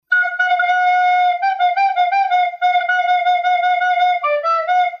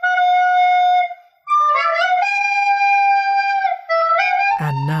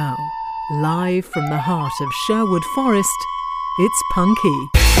Live from the heart of Sherwood Forest, it's Punky.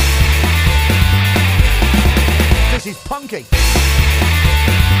 This is Punky.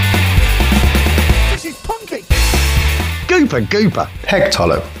 This is Punky. Gooper. Peg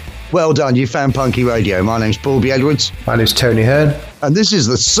Tollo. Well done, you found Punky Radio. My name's Paul B. Edwards. My name's Tony Hearn. And this is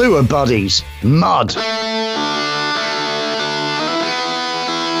the Sewer Buddies, Mud.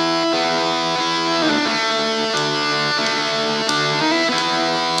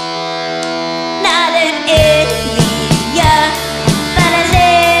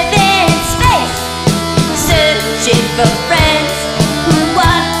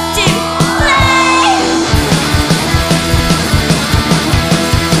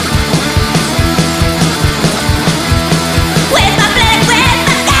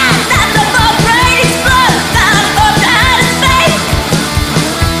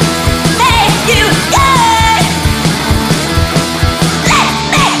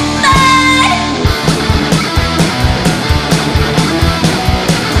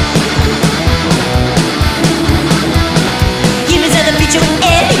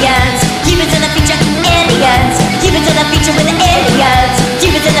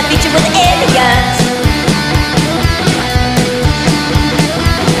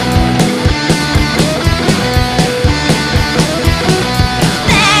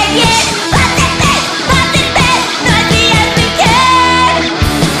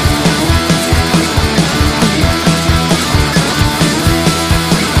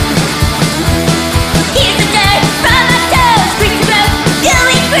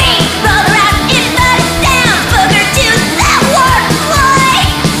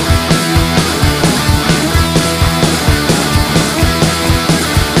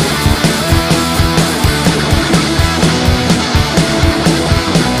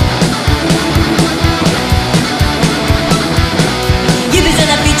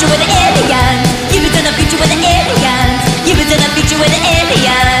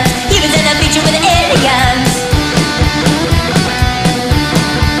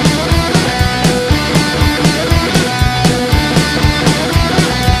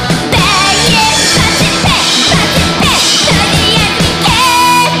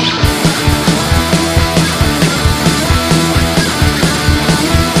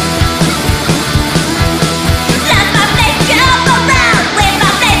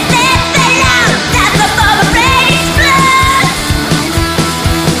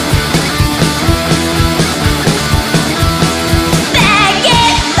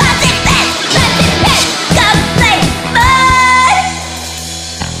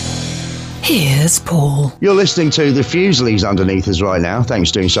 Paul. You're listening to the Fusilies underneath us right now. Thanks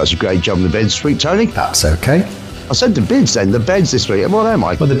for doing such a great job on the bids this week, Tony. That's okay. I said the bids then, the beds this week. What am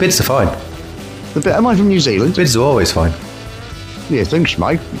I? Well, the bids are fine. Am I from New Zealand? Bids are always fine. Yeah, thanks,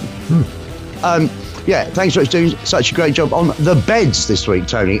 mate. Yeah, thanks for doing such a great job on the beds this week,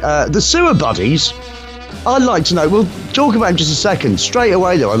 Tony. The Sewer Buddies, I'd like to know, we'll talk about in just a second. Straight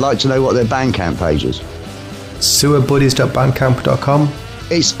away, though, I'd like to know what their Bandcamp page is. Sewerbuddies.bandcamp.com.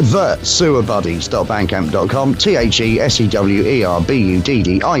 It's thesewerbuddies.bandcamp.com,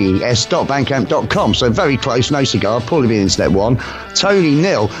 thesewerbuddies.bandcamp.com. So very close, no cigar, Paulie the Internet one, Tony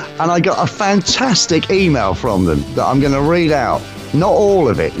nil, and I got a fantastic email from them that I'm going to read out. Not all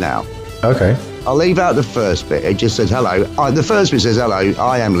of it now. Okay. I'll leave out the first bit. It just says hello. The first bit says hello.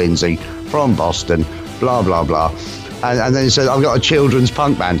 I am Lindsay from Boston. Blah blah blah, and then it says I've got a children's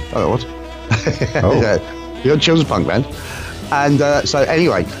punk band. Oh what? Oh. You got a children's punk band. And so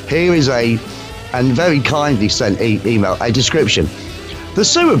anyway, here is and very kindly sent email, a description. The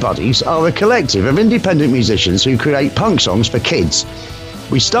Sewer Buddies are a collective of independent musicians who create punk songs for kids.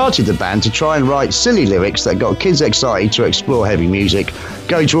 We started the band to try and write silly lyrics that got kids excited to explore heavy music,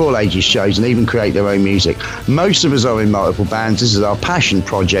 go to all ages shows and even create their own music. Most of us are in multiple bands. This is our passion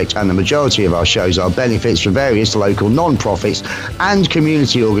project, and the majority of our shows are benefits for various local non-profits and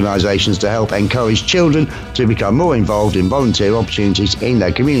community organisations to help encourage children to become more involved in volunteer opportunities in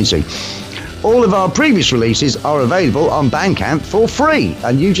their community. All of our previous releases are available on Bandcamp for free,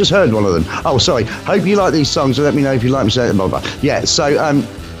 and you just heard one of them. Oh, sorry. Hope you like these songs, and let me know if you like me saying them. Yeah, so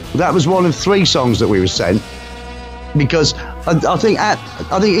that was one of 3 songs that we were sent, because I think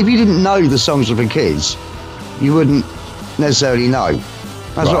if you didn't know the songs were for kids, you wouldn't necessarily know.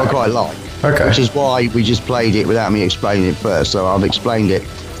 That's what I quite like. Okay. Which is why we just played it without me explaining it first. So I've explained it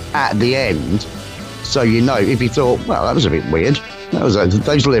at the end, so you know. If you thought, well, that was a bit weird, those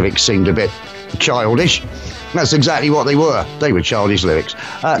lyrics seemed a bit childish. That's exactly what they were. They were childish lyrics.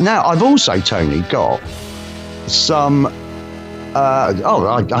 Now, I've also, Tony, got some... I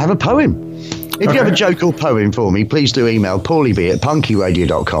have a poem. If you have a joke or poem for me, please do email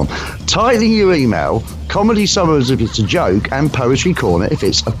paulieb@punkyradio.com. Titling your email, comedy summers if it's a joke, and poetry corner if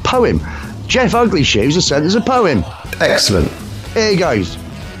it's a poem. Jeff Uglyshoes has sent us a poem. Excellent. Here he goes.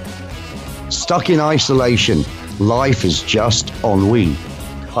 Stuck in isolation, life is just ennui.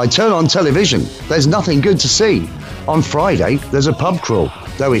 I turn on television, there's nothing good to see. On Friday, there's a pub crawl,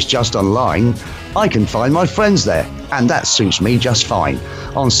 though it's just online. I can find my friends there, and that suits me just fine.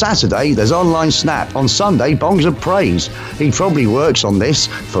 On Saturday, there's online Snap. On Sunday, bongs of praise. He probably works on this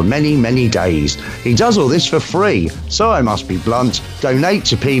for many, many days. He does all this for free, so I must be blunt. Donate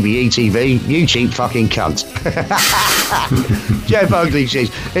to PBE TV, you cheap fucking cunt. Jeff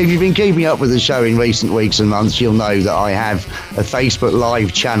Uglyshoes, if you've been keeping up with the show in recent weeks and months, you'll know that I have a Facebook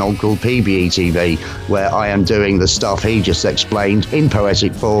Live channel called PBE TV, where I am doing the stuff he just explained in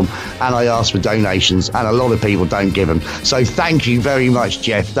poetic form, and I ask for donations, and a lot of people don't give them. So thank you very much,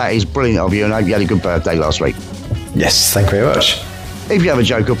 Jeff. That is brilliant of you, and I hope you had a good birthday last week. Yes, thank you very much. If you have a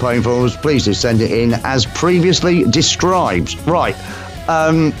joke or poem for us, please do send it in as previously described. Right,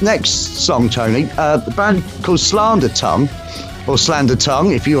 next song, Tony. The band called Slander Tongue, or Slander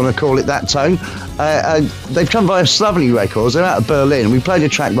Tongue, if you want to call it that tone. They've come via Slovenly Records. They're out of Berlin. We played a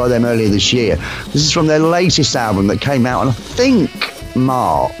track by them earlier this year. This is from their latest album that came out on, I think,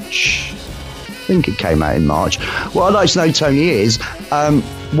 March. I think it came out in March. What I'd like to know, Tony, is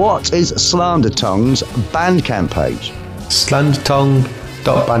what is Slander Tongue's Bandcamp page?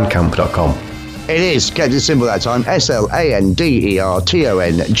 slandertongue.bandcamp.com. It is, kept it simple that time,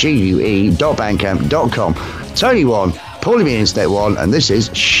 SLANDERTONGUE.bandcamp.com. Tony 1, Paulie B in step 1, and this is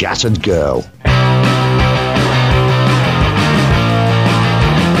Shattered Girl.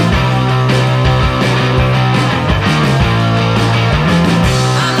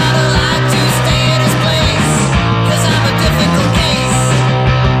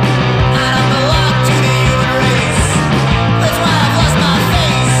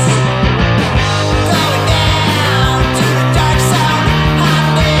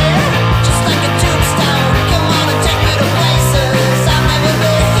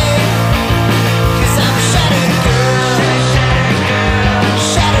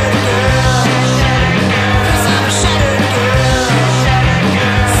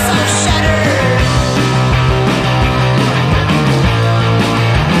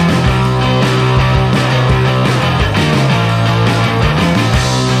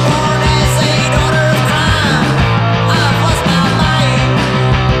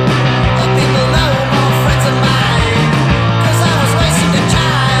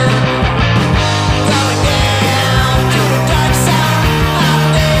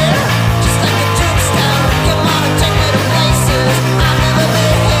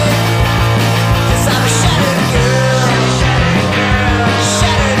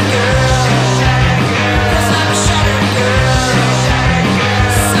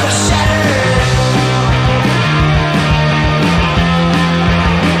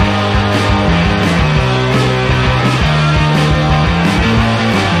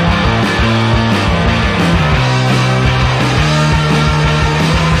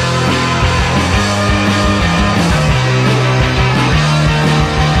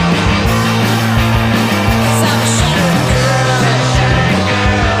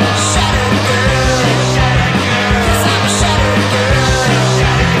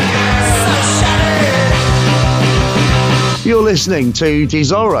 You're listening to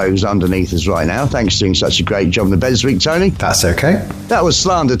Desoros underneath us right now. Thanks for doing such a great job in the bed this week, Tony. That's okay. That was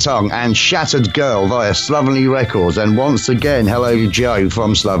Slander Tongue and Shattered Girl via Slovenly Records. And once again, hello to Joe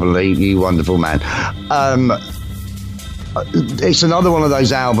from Slovenly, you wonderful man. It's another one of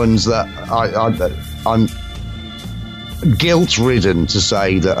those albums that I'm guilt-ridden to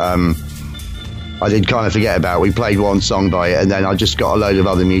say that I did kind of forget about. We played one song by it, and then I just got a load of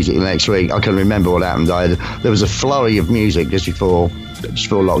other music the next week. I can remember what happened. There was a flurry of music just before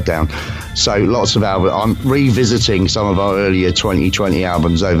lockdown. So lots of albums. I'm revisiting some of our earlier 2020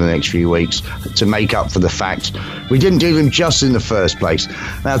 albums over the next few weeks to make up for the fact we didn't do them just in the first place.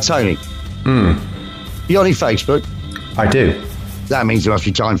 Now, Tony, you on your Facebook? I do. That means there must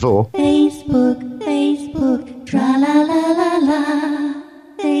be time for Facebook, tra-la-la-la-la.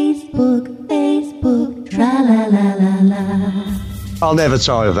 Facebook, tra-la-la-la-la. I'll never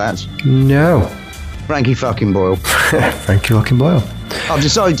tire of that. No. Frankie fucking Boyle. Frankie fucking Boyle. I've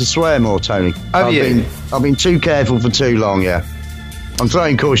decided to swear more, Tony. I've been too careful for too long, yeah. I'm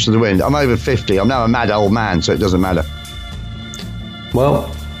throwing caution to the wind. I'm over 50. I'm now a mad old man, so it doesn't matter. Well,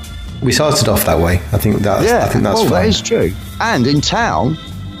 we started off that way. I think that's fine. That is true. And in town,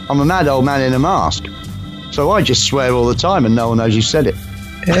 I'm a mad old man in a mask. So I just swear all the time and no one knows you said it.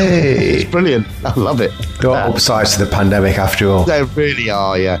 Hey. It's brilliant. I love it. There are upsides to the pandemic after all. There really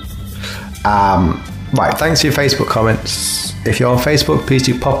are, yeah. Right, thanks for your Facebook comments. If you're on Facebook, please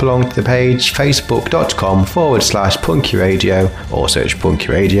do pop along to the page, facebook.com/Punky Radio, or search Punky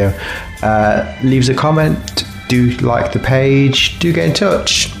Radio. Leave us a comment, do like the page, do get in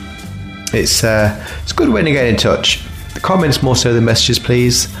touch. It's a good way to get in touch. The comments more so than messages,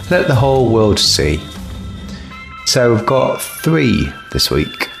 please. Let the whole world see. So we've got 3 this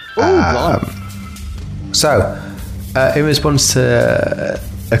week. In response to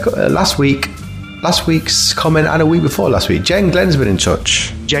last week's comment and a week before last week, Jen Glenn's been in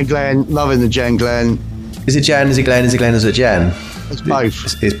touch. Jen Glenn, loving the Jen Glenn. Is it Jen? Is it Glenn? Is it Glenn? Is it Jen? It's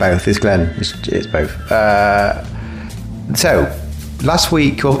both. It's both. It's Glenn. It's both. So last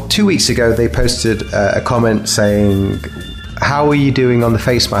week, or 2 weeks ago, they posted a comment saying, "How are you doing on the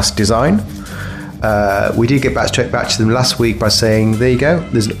face mask design?" We did get straight back to them last week by saying, there you go,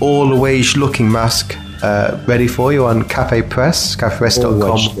 there's an all-the-way looking mask ready for you on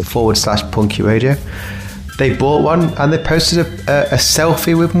cafepress.com/Punky Radio. They bought one and they posted a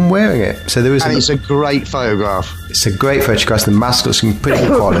selfie with them wearing it. So there was, and it's a great photograph. It's a great photograph. The mask looks in pretty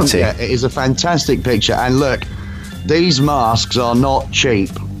good quality. Yeah, it is a fantastic picture. And look, these masks are not cheap.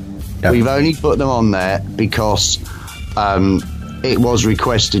 Yep. We've only put them on there because it was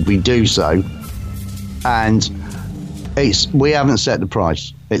requested we do so. And we haven't set the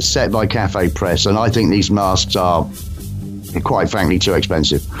price. It's set by Cafe Press, and I think these masks are, quite frankly, too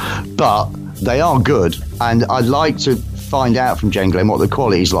expensive. But they are good, and I'd like to find out from Jen Glenn what the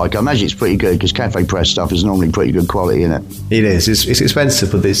quality is like. I imagine it's pretty good because Cafe Press stuff is normally pretty good quality, isn't it? It is. It's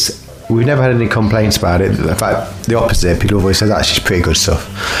expensive, but we've never had any complaints about it. In fact, the opposite. People have always said that's just pretty good stuff.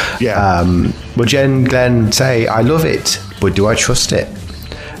 Yeah. Well, Jen Glenn say, I love it, but do I trust it?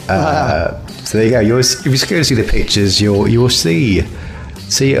 So there you go. If you go to see the pictures, you will see it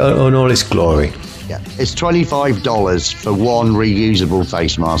on all its glory. Yeah, it's $25 for one reusable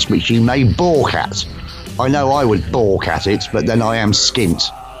face mask, which you may balk at. I know I would balk at it, but then I am skint.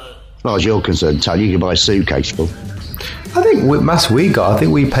 As far as you're concerned, Tony, you can buy a suitcase full. I think with masks we got, I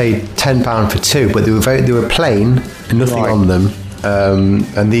think we paid £10 for 2, but they were plain and nothing on them.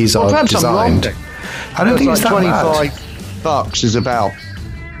 And these are designed. I don't think it's that bad. $25 is about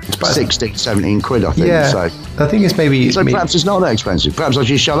 16, 17 quid, I think. Yeah, so I think it's maybe... So perhaps it's not that expensive. Perhaps I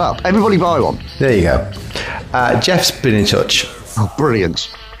should shut up. Everybody buy one. There you go. Jeff's been in touch. Oh, brilliant.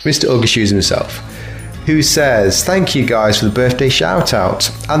 Mr. Ugly Shoes himself, who says, thank you guys for the birthday shout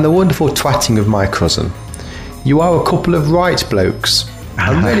out and the wonderful twatting of my cousin. You are a couple of right blokes.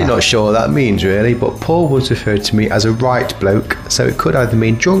 I'm really not sure what that means really, but Paul once referred to me as a right bloke, so it could either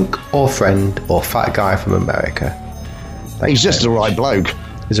mean drunk or friend or fat guy from America. He's just a right bloke.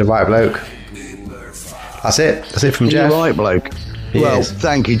 He's a right bloke. That's it. That's it from Jeff. He's a right bloke.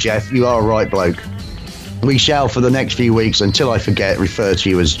 Thank you, Jeff. You are a right bloke. We shall, for the next few weeks, until I forget, refer to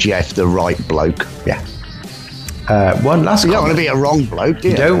you as Jeff the right bloke. Yeah. One last You don't want to be a wrong bloke, do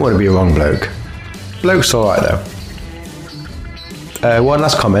you? You don't want to be a wrong bloke. Bloke's all right, though. One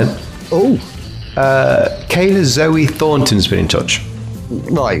last comment. Oh. Kayla Zoe Thornton's been in touch.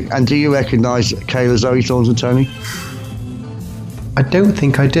 Right, and do you recognise Kayla Zoe Thornton, Tony? I don't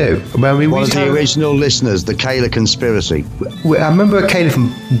think I do. Well, one of the original listeners, the Kayla Conspiracy. I remember Kayla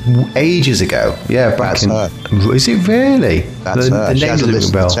from ages ago. Yeah, That's her. Is it really? That's her. She hasn't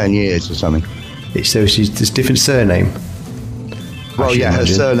listened for 10 years or something. So she's just a different surname. Well, yeah, her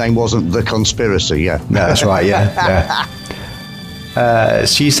surname wasn't The Conspiracy, yeah. No, that's right, yeah.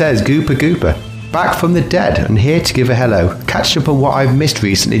 She says, Gooper Gooper, back from the dead and here to give a hello. Catch up on what I've missed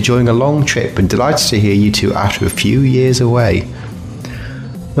recently during a long trip and delighted to hear you two after a few years away.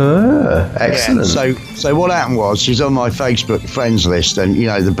 Excellent. Yeah, so what happened was she's on my Facebook friends list and,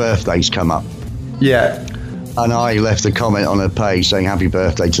 the birthdays come up. Yeah. And I left a comment on her page saying happy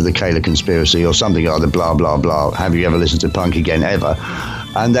birthday to the Kayla Conspiracy or something like the blah, blah, blah. Have you ever listened to punk again ever?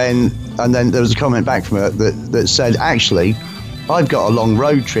 And then there was a comment back from her that said, actually, I've got a long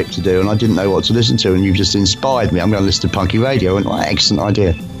road trip to do and I didn't know what to listen to and you've just inspired me. I'm going to listen to Punky Radio. And excellent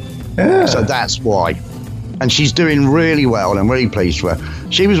idea. Yeah. So that's why. And she's doing really well and I'm really pleased for her.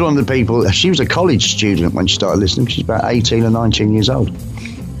 She was one of the people, she was a college student when she started listening. She's about 18 or 19 years old.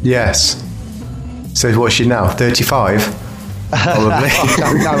 Yes. So what's she now? 35? Probably.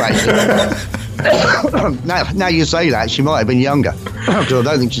 No, actually. now you say that, she might have been younger. Because I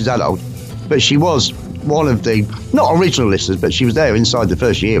don't think she's that old. But she was one of the, not original listeners, but she was there inside the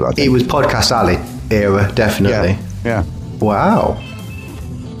first year, I think. It was Podcast Alley era, definitely. Yeah. Wow.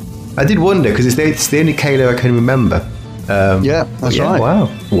 I did wonder, because it's the only Kayla I can remember. Yeah, that's yeah, right.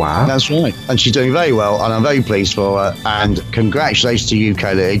 Wow. That's right. And she's doing very well, and I'm very pleased for her. And congratulations to you,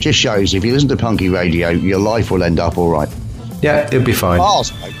 Kayla. It just shows if you listen to Punky Radio, your life will end up all right. Yeah, it'll be fine.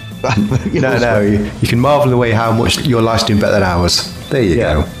 Ours, No, you can marvel away how much your life's doing better than ours. There you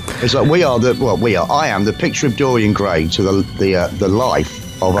go. It's like I am the picture of Dorian Gray to the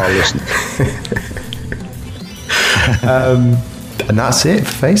life of our listeners. And that's it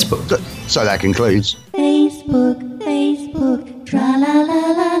for Facebook. So that concludes. Facebook, tra la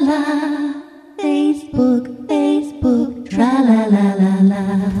la la la. Facebook, tra la la la la.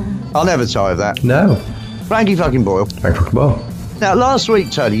 I'll never tire of that. No. Frankie fucking Boyle. Very fucking well. Now, last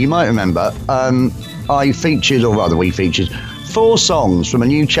week, Tony, you might remember, I featured, or rather we featured, 4 songs from a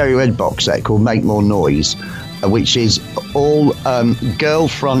new Cherry Red box set called Make More Noise, which is all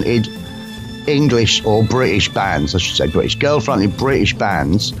girl-fronted English or British bands, I should say British, girl-fronted British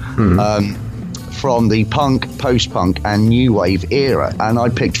bands from the punk, post-punk and new wave era. And I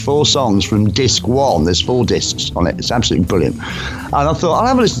picked 4 songs from disc 1. There's 4 discs on it. It's absolutely brilliant. And I thought, I'll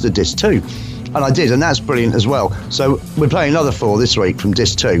have a listen to disc 2. And I did, and that's brilliant as well. So we're playing another 4 this week from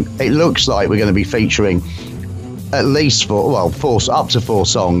disc 2. It looks like we're going to be featuring at least 4 up to 4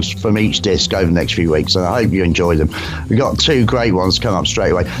 songs from each disc over the next few weeks, and I hope you enjoy them. We've got 2 great ones coming up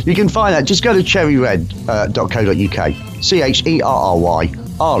straight away. You can find that, just go to cherryred.co.uk,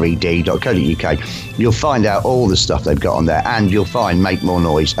 cherryred.co.uk. You'll find out all the stuff they've got on there, and you'll find Make More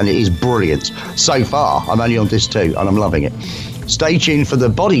Noise, and it is brilliant. So far, I'm only on disc 2, and I'm loving it. Stay tuned for the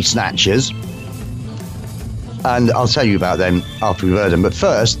Body Snatchers, and I'll tell you about them after we've heard them. But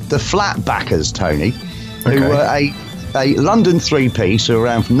first, the Flatbackers, Tony, who were a London 3-piece who were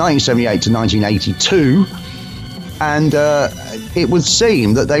around from 1978 to 1982, and it would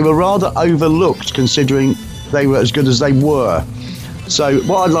seem that they were rather overlooked considering they were as good as they were. So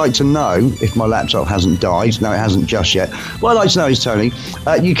what I'd like to know, if my laptop hasn't died, no it hasn't just yet, what I'd like to know is, Tony,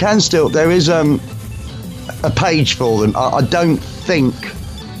 you can still, there is a page for them. I don't think,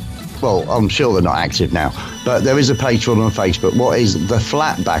 well, I'm sure they're not active now, but there is a page for them on Facebook. What is the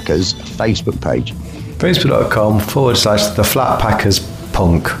Flatbackers Facebook page? Facebook.com/the Flatpackers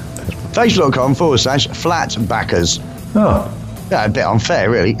Punk. Facebook.com/Flatbackers. Oh. Yeah, a bit unfair,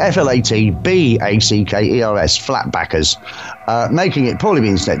 really. FLATBACKERS, Flatbackers. Making it Paulie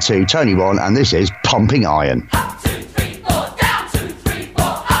Beans Net 2, Tony 1, and this is Pumping Iron.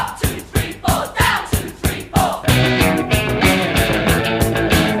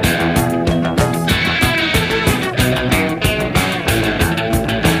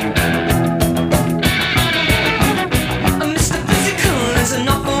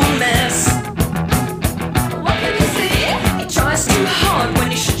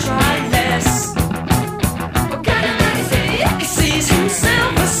 He sees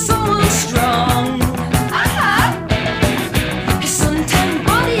himself as so strong.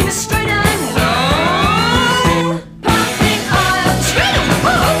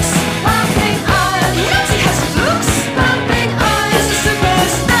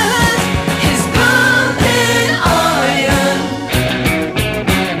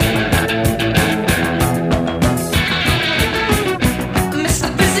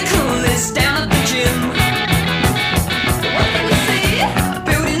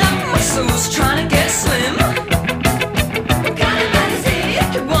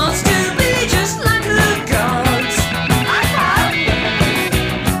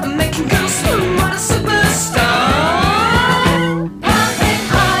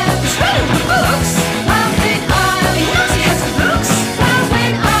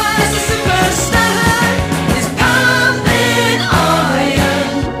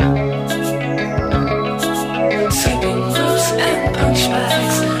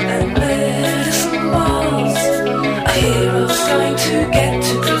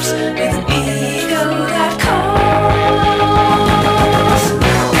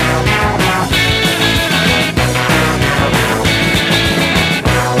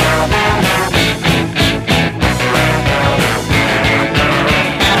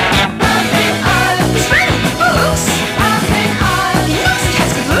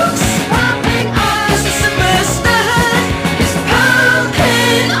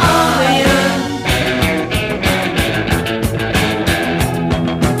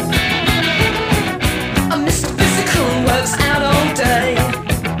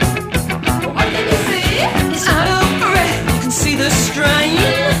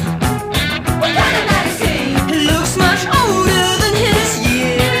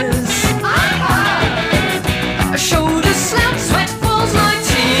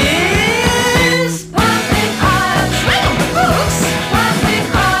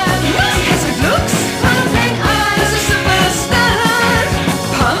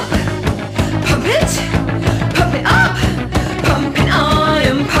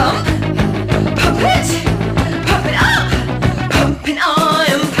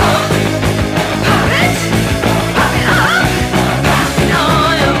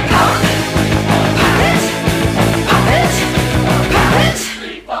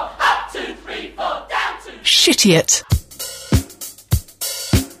 idiot.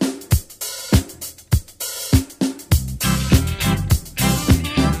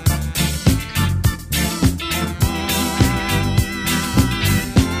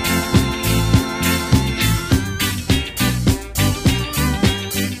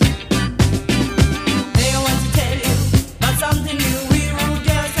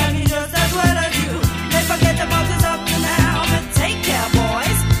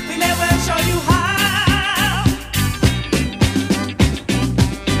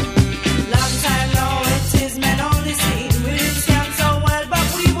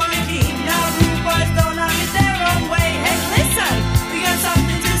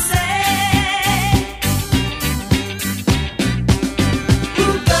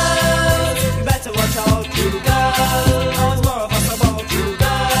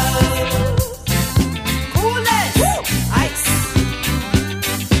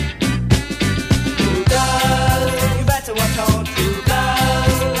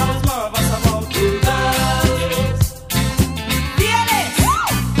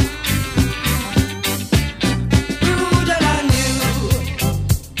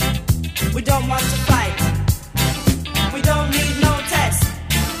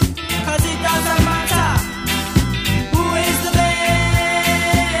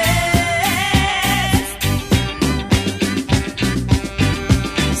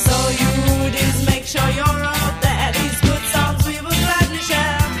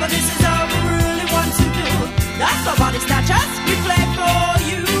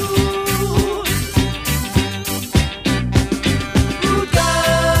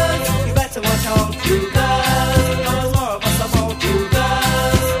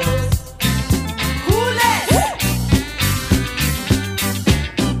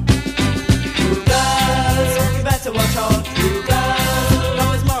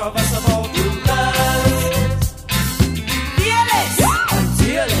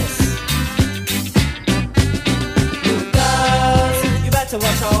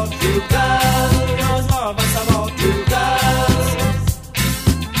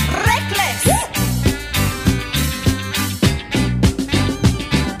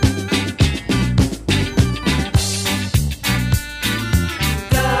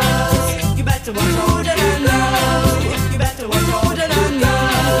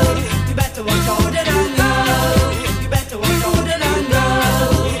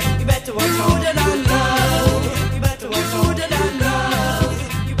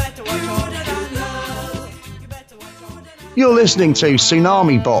 You're listening to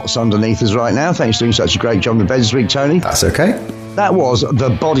Tsunami Bots underneath us right now. Thanks for doing such a great job in bed this week, Tony. That's okay. That was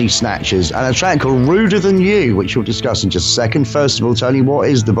The Body Snatchers and a track called Ruder Than You, which we'll discuss in just a second. First of all, Tony, what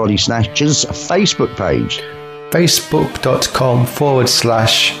is The Body Snatchers Facebook page?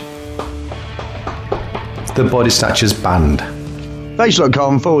 Facebook.com/The Body Snatchers Band.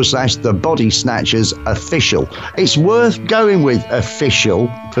 Facebook.com/The Body Snatchers Official. It's worth going with official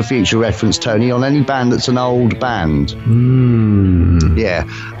for future reference, Tony, on any band that's an old band. Yeah.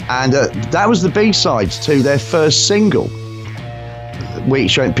 And that was the B-sides to their first single,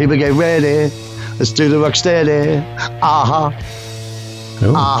 which people get ready, let's do the rock steady, aha,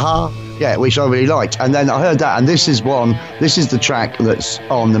 aha. Yeah, which I really liked. And then I heard that, and this is the track that's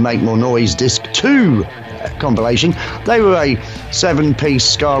on the Make More Noise Disc 2 compilation. They were a 7-piece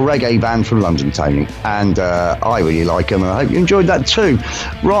ska reggae band from London, Tony, and I really like them, and I hope you enjoyed that too.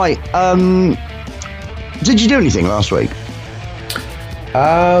 Right, did you do anything last week?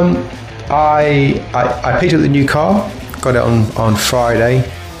 I picked up the new car, got it on Friday.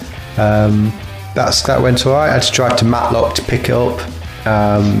 That went alright. I had to drive to Matlock to pick it up,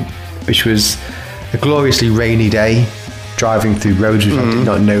 which was a gloriously rainy day, driving through roads which I did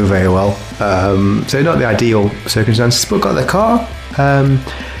not know very well. So not the ideal circumstances, but got the car. I'm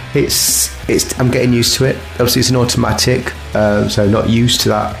getting used to it. Obviously it's an automatic, so not used to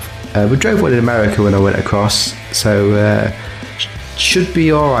that. We drove one in America when I went across, so should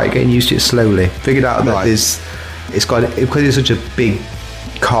be alright, getting used to it slowly. Figured out that because it's such a big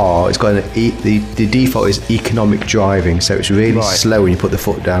car, it's got the default is economic driving, so it's really slow when you put the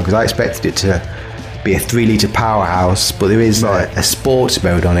foot down, because I expected it to be a 3-litre powerhouse, but there is a sports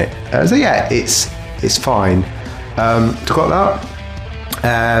mode on it. So yeah, it's fine. Got that.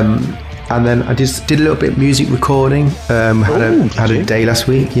 And then I just did a little bit of music recording. Had a day last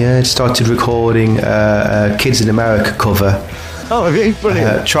week. Yeah, started recording Kids in America cover. Oh, have you?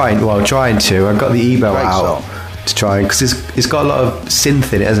 Brilliant. Trying to. I got the email out to try, because it's got a lot of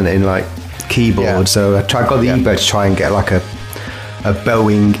synth in it, hasn't it? In like keyboard. Yeah. So I got the email to try and get like a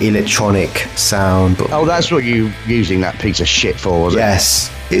Boeing electronic sound. But that's what you using that piece of shit for, was it?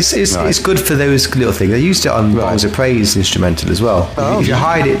 Yes. It's good for those little things. I used it on Bongs of Praise instrumental as well. If you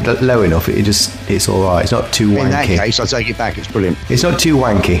hide it low enough, it's all right. It's not too wanky. In that case, I take it back. It's brilliant. It's not too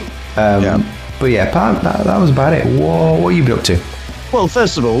wanky. But yeah, apart that was about it. What have you been up to? Well,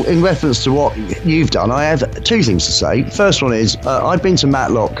 first of all, in reference to what you've done, I have two things to say. First one is I've been to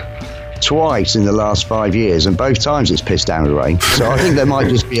Matlock twice in the last 5 years, and both times it's pissed down with rain. So I think there might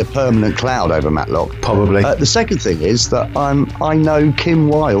just be a permanent cloud over Matlock. Probably. The second thing is that I know Kim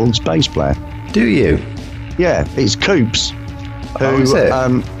Wilde's bass player. Do you? Yeah, it's Coops. Who, is it?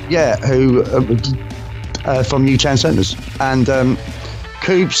 Who from Newtown Centres. And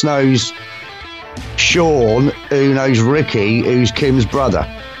Coops knows Sean, who knows Ricky, who's Kim's brother.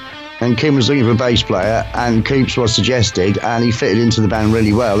 And Kim was looking for a bass player, and Coops was suggested, and he fitted into the band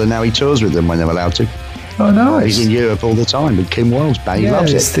really well, and now he tours with them when they're allowed to. Oh, nice. He's in Europe all the time with Kim Wilde's band. He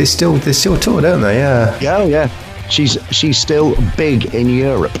loves it. They still tour, don't they? Yeah. Yeah. She's still big in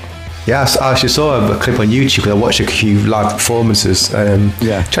Europe. Yeah, I actually saw a clip on YouTube because I watched a few live performances. Trying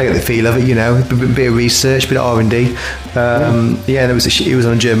to get the feel of it, a bit of research, a bit of R&D. And it was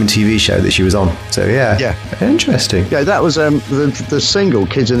on a German TV show that she was on. So yeah, interesting. Yeah, that was the single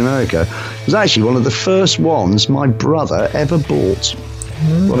 "Kids in America" was actually one of the first ones my brother ever bought.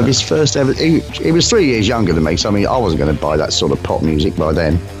 One of his first ever. He was 3 years younger than me, so I mean, I wasn't going to buy that sort of pop music by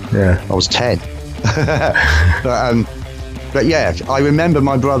then. Yeah, I was 10. But yeah, I remember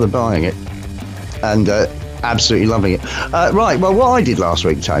my brother buying it and absolutely loving it. Right, well, what I did last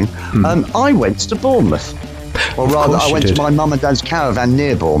week, Tone, I went to Bournemouth. Or rather, I went to my mum and dad's caravan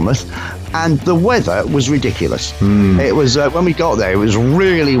near Bournemouth, and the weather was ridiculous. It was, when we got there, it was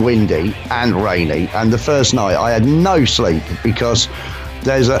really windy and rainy, and the first night I had no sleep because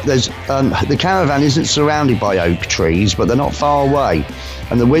the caravan isn't surrounded by oak trees, but they're not far away,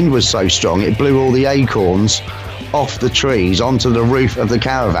 and the wind was so strong it blew all the acorns off the trees onto the roof of the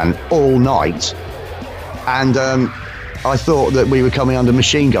caravan all night, and I thought that we were coming under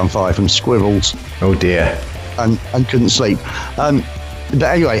machine gun fire from squirrels. Oh dear. And couldn't sleep. But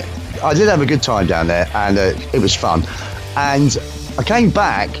anyway, I did have a good time down there, and it was fun, and I came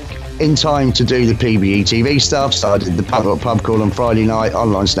back in time to do the PBE TV stuff. So I did the Punk Rock Pub Crawl on Friday night,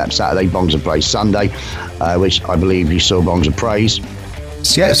 Online Snap Saturday, Bongs of Praise Sunday, which I believe you saw Bongs of Praise.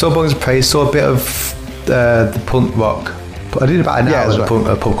 So, yeah, saw Bongs of Praise, saw a bit of the Punk Rock. I did about an hour of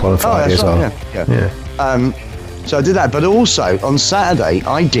pub crawl on Friday as well. Yeah. So I did that, but also on Saturday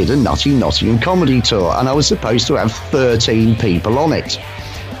I did a Nutty Nottingham comedy tour, and I was supposed to have 13 people on it.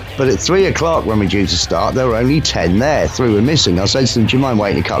 But at 3 o'clock when we were due to start, there were only 10 there. 3 were missing. I said to them, do you mind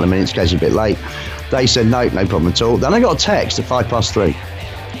waiting a couple of minutes in case you're a bit late? They said, no problem at all. Then I got a text at 3:05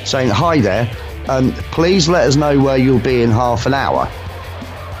 saying, hi there, please let us know where you'll be in half an hour.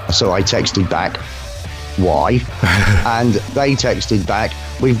 So I texted back, why? And they texted back,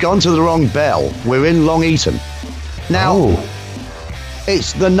 we've gone to the wrong bell. We're in Long Eaton. Now,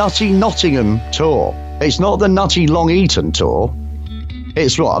 it's the Nutty Nottingham tour. It's not the Nutty Long Eaton tour.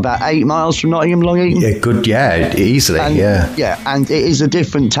 It's about 8 miles from Nottingham, Long Eaton? Yeah, good, yeah, easily, yeah. Yeah, and it is a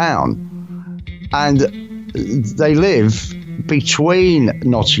different town. And they live between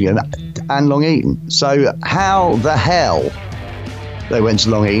Nottingham and Long Eaton. So how the hell they went to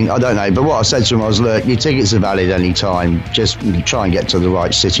Long Eaton, I don't know. But what I said to them was, look, your tickets are valid any time. Just try and get to the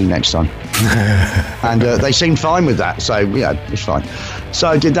right city next time. And they seemed fine with that. So, yeah, it's fine. So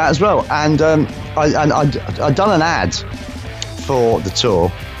I did that as well. And I'd done an ad for the tour.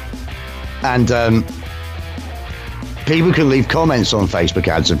 And people can leave comments on Facebook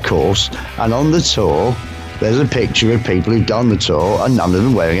ads, of course. And on the tour, there's a picture of people who've done the tour and none of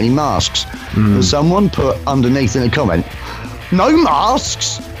them wearing any masks. And someone put underneath in a comment, no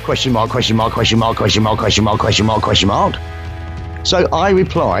masks? Question mark, question mark, question mark, question mark, question mark, question mark, question mark. So I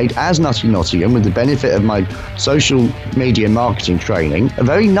replied, as Nutty Nottingham, with the benefit of my social media marketing training, a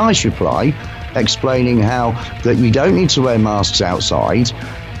very nice reply explaining how that you don't need to wear masks outside,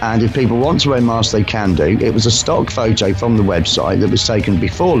 and if people want to wear masks, they can do. It was a stock photo from the website that was taken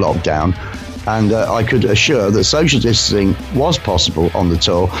before lockdown, and I could assure that social distancing was possible on the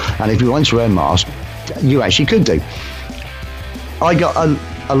tour, and if you want to wear a mask, you actually could do. I got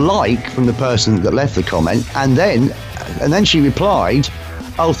a like from the person that left the comment, and then she replied,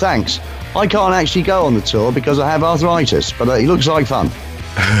 oh, thanks. I can't actually go on the tour because I have arthritis, but it looks like fun.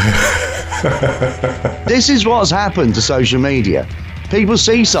 This is what's happened to social media. People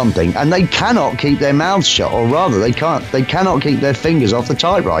see something and they cannot keep their mouths shut, or rather they cannot keep their fingers off the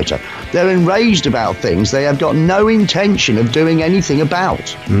typewriter. They're enraged about things they have got no intention of doing anything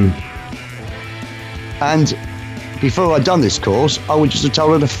about. And before I'd done this course, I would just have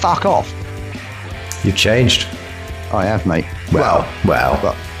told her to fuck off. You've changed. I have, mate. Well.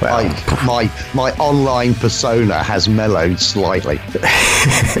 My online persona has mellowed slightly.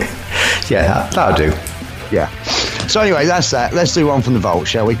 Yeah, that'll do. Yeah. So anyway, that's that. Let's do one from the vault,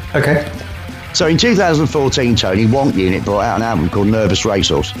 shall we? Okay. So in 2014, Tony, Wonk Unit brought out an album called Nervous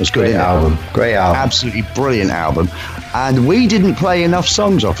Racehorse. It's good, Great isn't it? album. Great album. Absolutely brilliant album. And we didn't play enough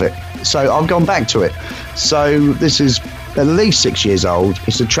songs off it. So I've gone back to it. So this is at least 6 years old.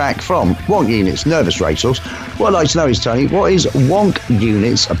 It's a track from Wonk Unit's Nervous Racehorse. What I'd like to know is, Tony, what is Wonk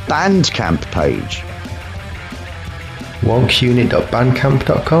Unit's Bandcamp page?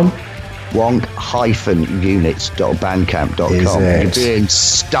 wonkunit.bandcamp.com. Wonk-units.bandcamp.com. Is it? You're being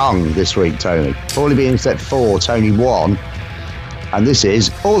stung this week, Tony. Probably being set 4, Tony 1. And this is,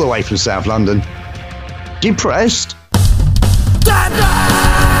 all the way from South London, Depressed. Depressed!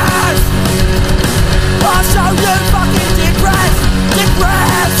 I'll show you fucking depressed!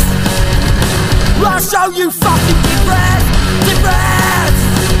 Depressed! I'll show you fucking depressed! Depressed!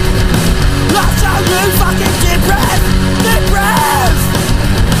 I'll show you fucking depressed! Depressed!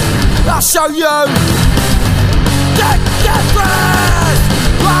 I'll show you depressed!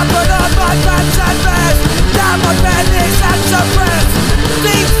 I put on my pants and vest, down my bellies and suppress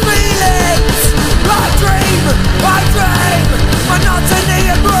these feelings. I dream, monotony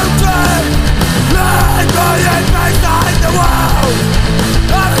and broken. Learn my enemies behind the world.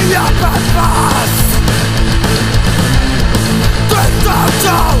 Hurry up and fast. The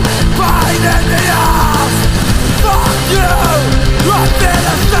total pain in the ass. Fuck you! I feel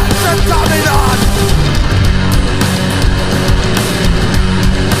a section coming on.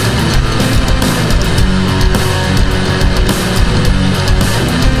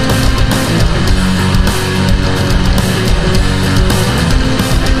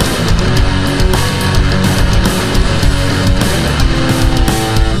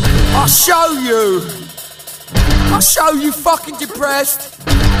 I'll show you fucking depressed.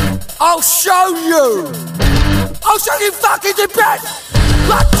 I'll show you fucking depressed. I'll show you fucking depressed.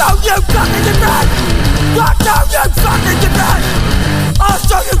 I'll show you fucking depressed. I'll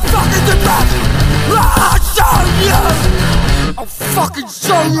show you fucking depressed. I'll show you. I'll fucking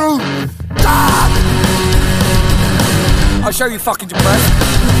show you. I'll show you fucking depressed.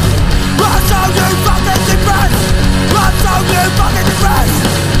 I'll show you fucking depressed. I'll show you fucking depressed.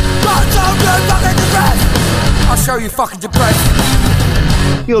 I'll show you fucking depressed. I'll show you fucking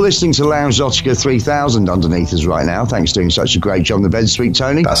depressed. You're listening to Lounge Zotica 3000 underneath us right now. Thanks for doing such a great job on the bed, sweet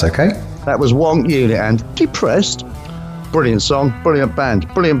Tony. That's okay. That was Wonk Unit and Depressed. Brilliant song, brilliant band,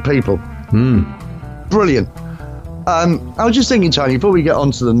 brilliant people. Brilliant. I was just thinking, Tony, before we get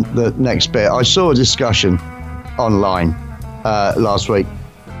on to the next bit, I saw a discussion online last week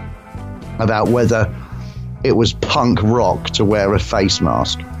about whether it was punk rock to wear a face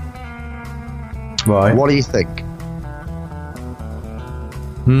mask. Right. What do you think?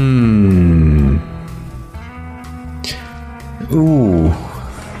 Ooh.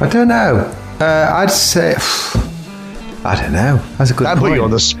 I don't know. I'd say... I don't know. That's a good point. That put you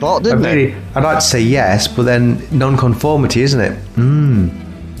on the spot, didn't it? I'd like to say yes, but then non-conformity, isn't it?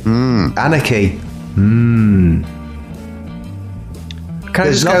 Anarchy. Can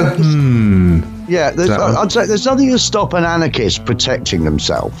I just go, Yeah, I'd say there's nothing to stop an anarchist protecting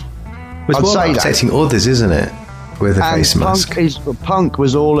themselves. It's I'd more say about that. protecting others, isn't it? With a face mask. Punk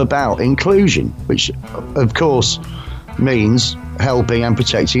was all about inclusion, which of course means helping and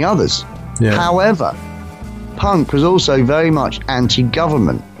protecting others. Yeah. However, punk was also very much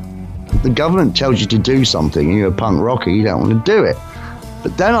anti-government. The government tells you to do something and you're a punk rocker, you don't want to do it.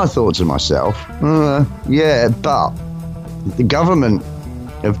 But then I thought to myself, yeah, but the government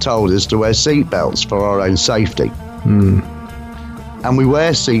have told us to wear seatbelts for our own safety. And we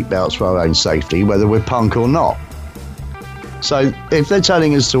wear seatbelts for our own safety, whether we're punk or not. So if they're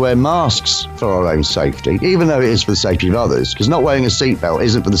telling us to wear masks for our own safety, even though it is for the safety of others, because not wearing a seatbelt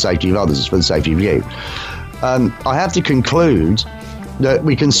isn't for the safety of others, it's for the safety of you, I have to conclude that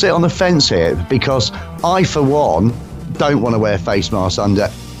we can sit on the fence here, because I, for one, don't want to wear face masks under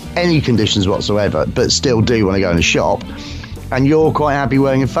any conditions whatsoever, but still do when I go in a shop. And you're quite happy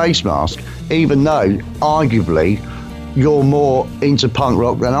wearing a face mask, even though, arguably, you're more into punk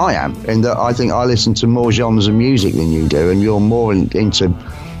rock than I am, in that I think I listen to more genres of music than you do, and you're more into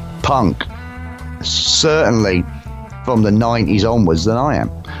punk, certainly from the 90s onwards, than I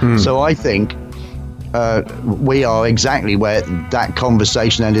am. So I think we are exactly where that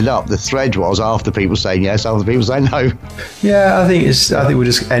conversation ended up. The thread was after people saying yes, after people saying no. Yeah, I think we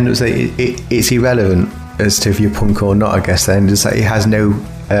just end up saying it's irrelevant as to if you're punk or not, I guess. Then just like it has no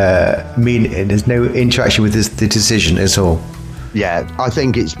meaning, there's no interaction with the decision at all. Yeah, I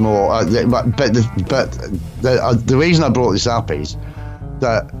think it's more. But the reason I brought this up is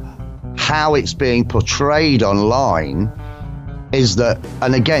that how it's being portrayed online is that,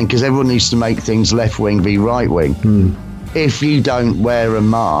 and again, because everyone needs to make things left wing v right wing. If you don't wear a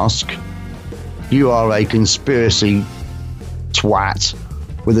mask, you are a conspiracy twat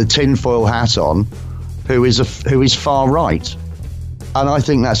with a tinfoil hat on, who is far right, and I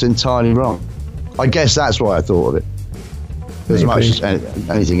think that's entirely wrong. I guess that's why I thought of it. As much as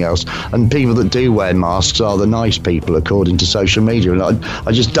anything else. And people that do wear masks are the nice people, according to social media. And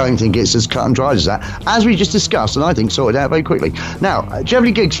I just don't think it's as cut and dried as that, as we just discussed, and I think sorted out very quickly. Now, do you have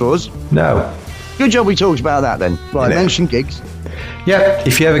any gigs for us? No. Good job we talked about that then. Right, mention gigs. Yeah,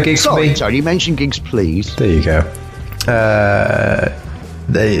 if you have a gig for me. Tony, mention gigs, please. There you go.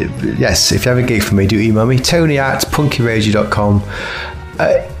 Yes, if you have a gig for me, do email me, tony@punkyradio.com.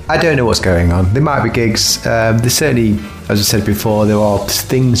 I don't know what's going on. There might be gigs. There's certainly, as I said before, there are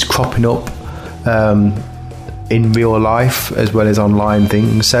things cropping up in real life as well as online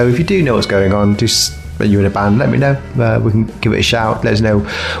things. So if you do know what's going on, just when you're in a band, let me know. We can give it a shout. Let us know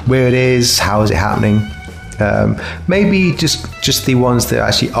where it is, how is it happening. Maybe just the ones that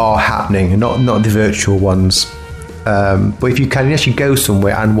actually are happening, and not the virtual ones. But if you can actually go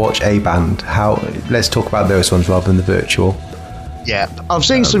somewhere and watch a band, let's talk about those ones rather than the virtual. Yeah, I've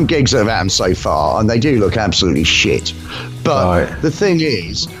seen some gigs that have happened so far, and they do look absolutely shit. But the thing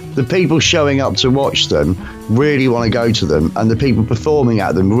is, the people showing up to watch them really want to go to them, and the people performing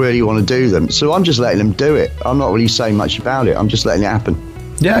at them really want to do them. So I'm just letting them do it. I'm not really saying much about it. I'm just letting it happen.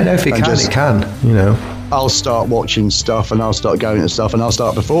 Yeah, I know if it can, it can, you know. I'll start watching stuff, and I'll start going to stuff, and I'll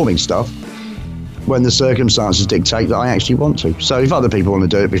start performing stuff when the circumstances dictate that I actually want to. So if other people want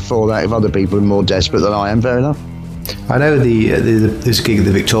to do it before that, if other people are more desperate than I am, fair enough. I know there's a gig at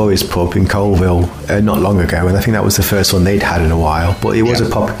the Victoria's pub in Colville not long ago, and I think that was the first one they'd had in a while, but it was a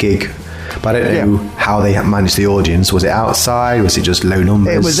proper gig. But I don't know how they managed the audience. Was it outside? Was it just low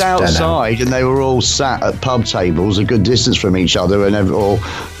numbers? It was outside, and they were all sat at pub tables a good distance from each other, and or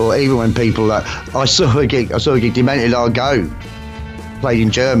even when people I saw a gig Demented Are Go played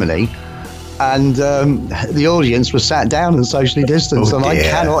in Germany, and the audience was sat down and socially distanced, and I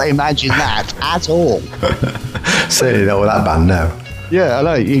cannot imagine that at all. Certainly not with that band, no. Yeah, I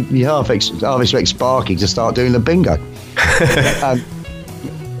know. You half expect Sparky to start doing the bingo.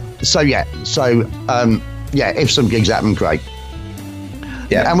 If some gigs happen, great.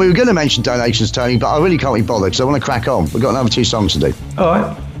 Yeah. And we were going to mention donations, Tony, but I really can't be bothered because I want to crack on. We've got another 2 songs to do.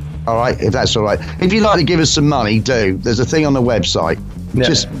 All right, if that's all right. If you'd like to give us some money, do. There's a thing on the website. Yeah.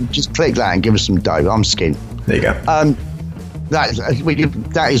 Just click that and give us some dough. I'm skint. There you go.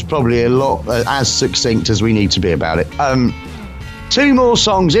 That is probably a lot as succinct as we need to be about it. 2 more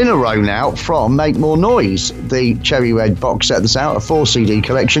songs in a row now from Make More Noise, the Cherry Red box set that's out, a 4 CD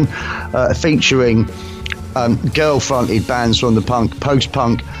collection featuring girl-fronted bands from the punk,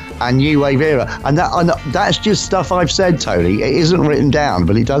 post-punk and new wave era. And that's just stuff I've said, Tony. It isn't written down,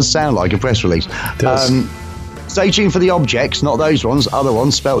 but it does sound like a press release. It does. Stay tuned for the Objects, not those ones, other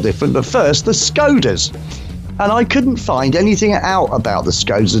ones spelt different. But first, the Skodas. And I couldn't find anything out about the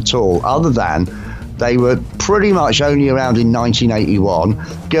Skodas at all, other than they were pretty much only around in 1981,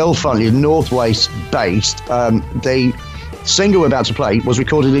 girl-fronted, Northwest based. The single we're about to play was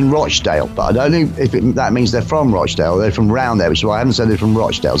recorded in Rochdale, but I don't know if that means they're from Rochdale or they're from round there, which is why I haven't said they're from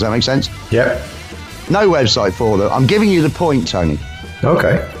Rochdale. Does that make sense? Yep. No website for them. I'm giving you the point, Tony.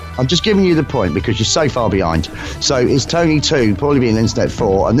 Okay. I'm just giving you the point because you're so far behind. So it's Tony 2, probably being Internet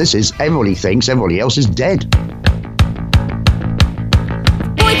 4, and this is Everybody Thinks Everybody Else Is Dead.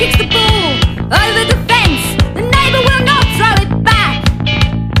 Boy kicks the ball over the fence. The neighbour will not throw it back.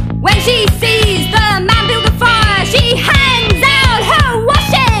 When she sees the man build a fire, she hangs out her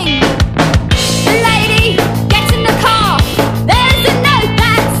washing. The lady gets in the car. There's a note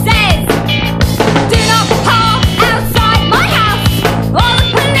that says, do not park outside my house or the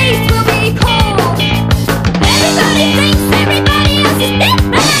police will be called. Everybody thinks everybody else is dead,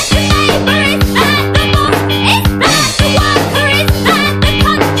 but the neighbour is at the boss.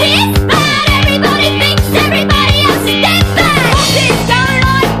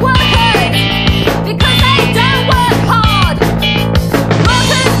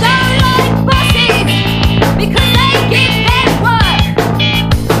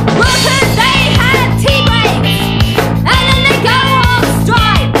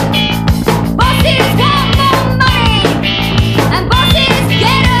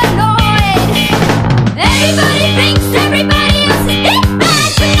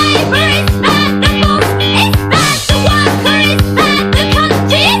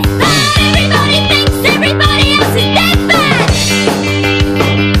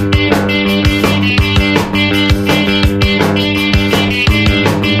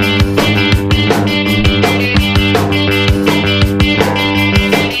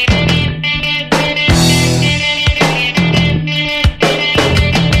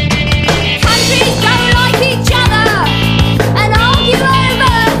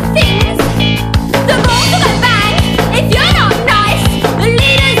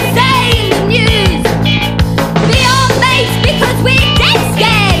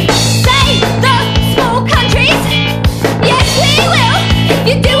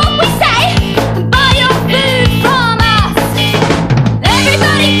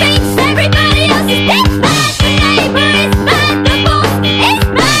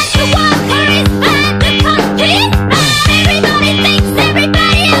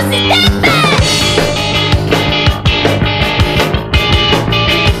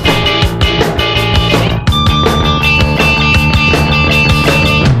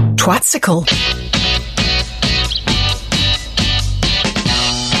 Twatsicle.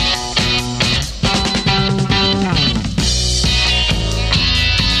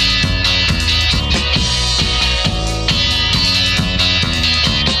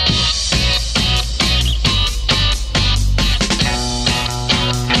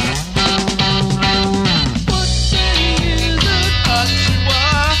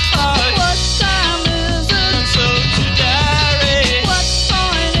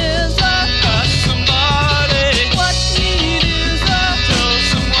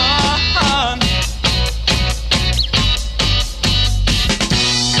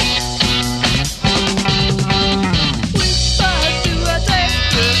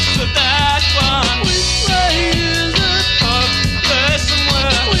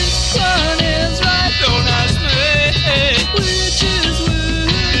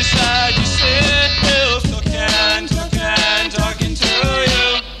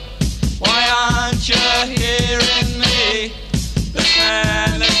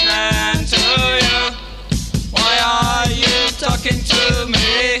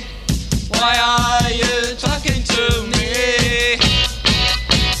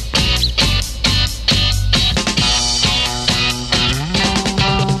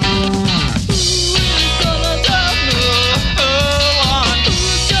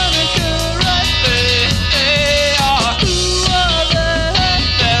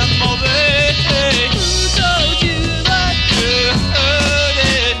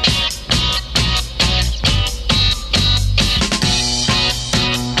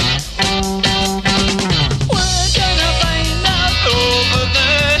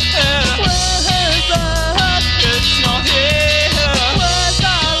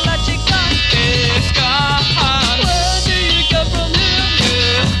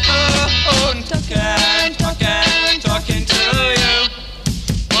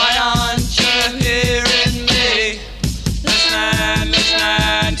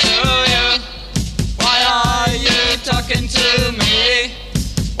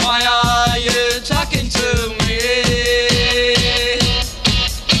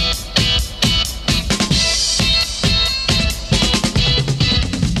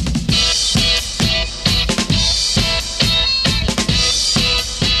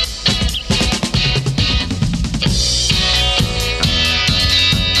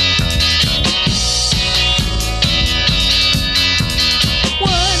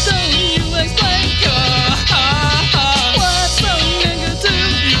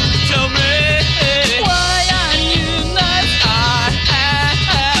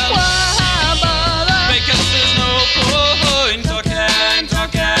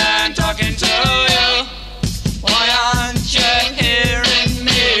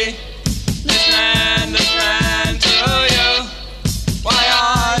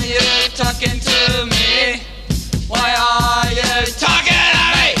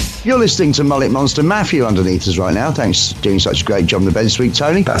 You're listening to Mullet Monster. Matthew underneath us right now. Thanks for doing such a great job on the bed this week,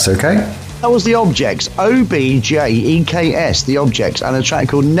 Tony. That's okay. That was The Objects, OBJEKS, The Objects, and a track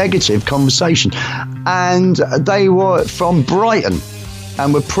called Negative Conversation. And they were from Brighton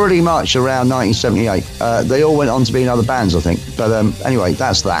and were pretty much around 1978. They all went on to be in other bands, I think. But anyway,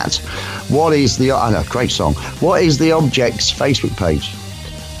 that's that. What is the... I know, great song. What is The Objects Facebook page?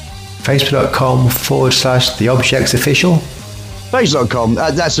 Facebook.com/The Objects Official. Facebook.com,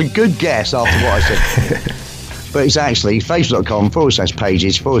 that's a good guess after what I said. But it's actually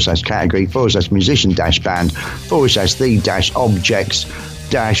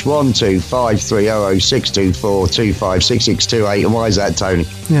And why is that, Tony?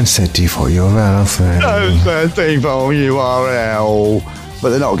 You said default URL. No, said default URL. But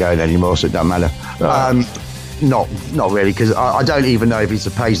they're not going anymore, so it doesn't matter. Not really, because I don't even know if it's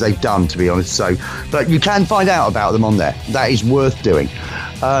a page they've done, to be honest. So, but you can find out about them on there. That is worth doing.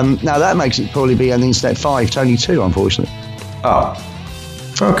 Now that makes it probably be an Internet 5, Tony 2, unfortunately. Oh,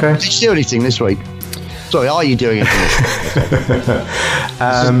 okay. Did you do anything this week? Sorry, are you doing anything?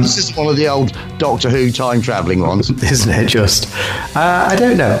 This is one of the old Doctor Who time travelling ones, isn't it? Just, I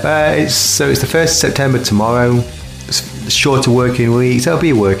don't know. It's the 1st of September tomorrow. It's shorter working week. So it'll be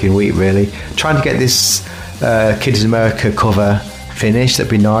a working week, really. Trying to get this Kids in America cover finished. That'd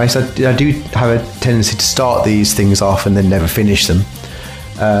be nice. I do have a tendency to start these things off and then never finish them.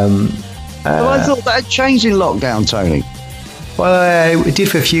 Well, I thought that had changed in lockdown, Tony. Well, it did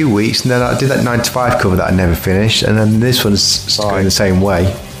for a few weeks, and then I did that 9 to 5 cover that I never finished, and then this one's going the same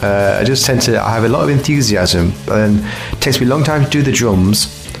way. I just tend to... I have a lot of enthusiasm, and it takes me a long time to do the drums,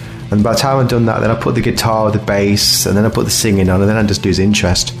 and by the time I've done that, then I put the guitar, the bass, and then I put the singing on, and then I just lose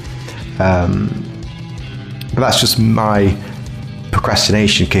interest. But that's just my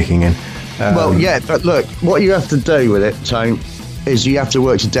procrastination kicking in. Well, yeah, but look, what you have to do with it, Tone, is you have to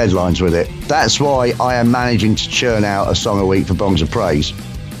work to deadlines with it. That's why I am managing to churn out a song a week for Bongs of Praise.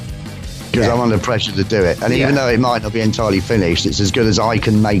 Because I'm under pressure to do it. And even though it might not be entirely finished, it's as good as I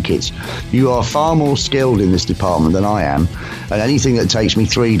can make it. You are far more skilled in this department than I am. And anything that takes me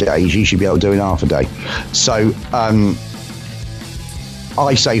 3 days, you should be able to do in half a day. So,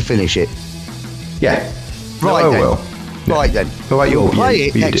 I say finish it. Yeah. Right no, then. I will. Right then. What about We'll you? play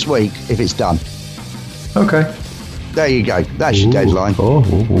it You next do- week if it's done. Okay. There you go. That's your deadline.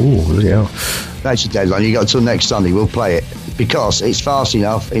 Yeah. That's your deadline. You got until next Sunday. We'll play it because it's fast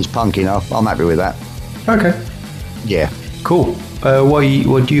enough. It's punk enough. I'm happy with that. Okay. Yeah. Cool. What are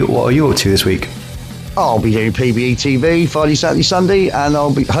you up to this week? I'll be doing PBE TV Friday, Saturday, Sunday, and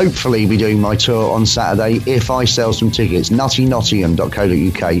I'll be hopefully be doing my tour on Saturday if I sell some tickets.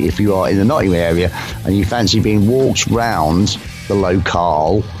 nuttynottingham.co.uk if you are in the Nottingham area and you fancy being walked round the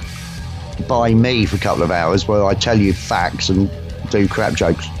locale by me for a couple of hours where I tell you facts and do crap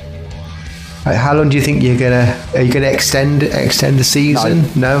jokes. How long do you think are you gonna extend the season?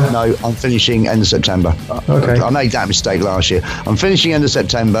 No, I'm finishing end of September. Okay. I made that mistake last year. I'm finishing end of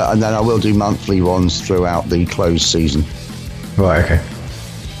September, and then I will do monthly ones throughout the closed season. Right. Okay.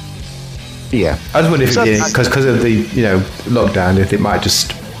 Yeah. I was wondering if because of the lockdown, if it might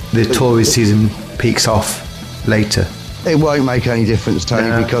just the tourist season peaks off later. It won't make any difference,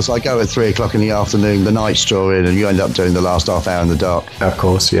 Tony, because I go at 3 o'clock in the afternoon, the night's drawing, and you end up doing the last half hour in the dark. Of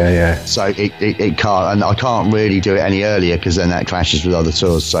course, yeah. So it can't, and I can't really do it any earlier because then that clashes with other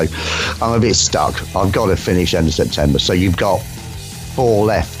tours. So I'm a bit stuck. I've got to finish end of September. So you've got 4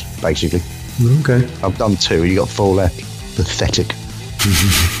 left, basically. Okay. I've done 2, you got 4 left. Pathetic.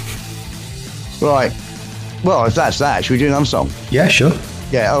 Right. Well, if that's that, should we do another song? Yeah, sure.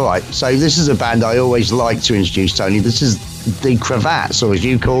 Yeah, all right. So this is a band I always like to introduce, Tony. This is the Cravats, or as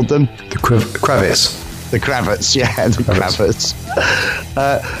you called them. The Kravitz. The Kravitz, yeah, the Kravitz.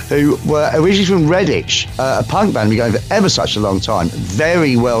 Who were originally from Redditch, a punk band been going for ever such a long time.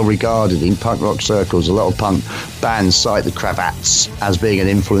 Very well regarded in punk rock circles. A lot of punk bands cite the Cravats as being an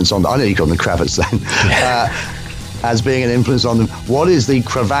influence on them. I know you call them the Kravitz then. As being an influence on them. What is the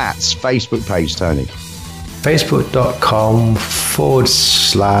Cravats Facebook page, Tony?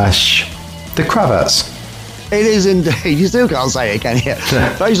 Facebook.com/The Kravats. It is indeed. You still can't say it, can you?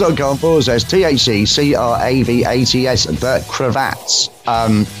 Facebook.com/THECRAVATS, The Cravats.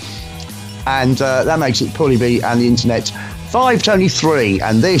 And that makes it Paulie B and the Internet 5 Tony 3.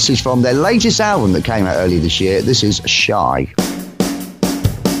 And this is from their latest album that came out earlier this year. This is Shy.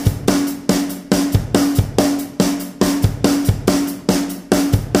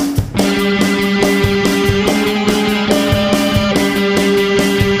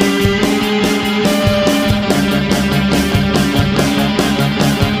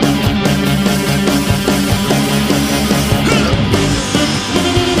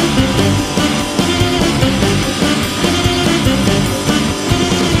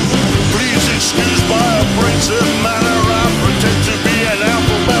 Please excuse my abrasive manner. I pretend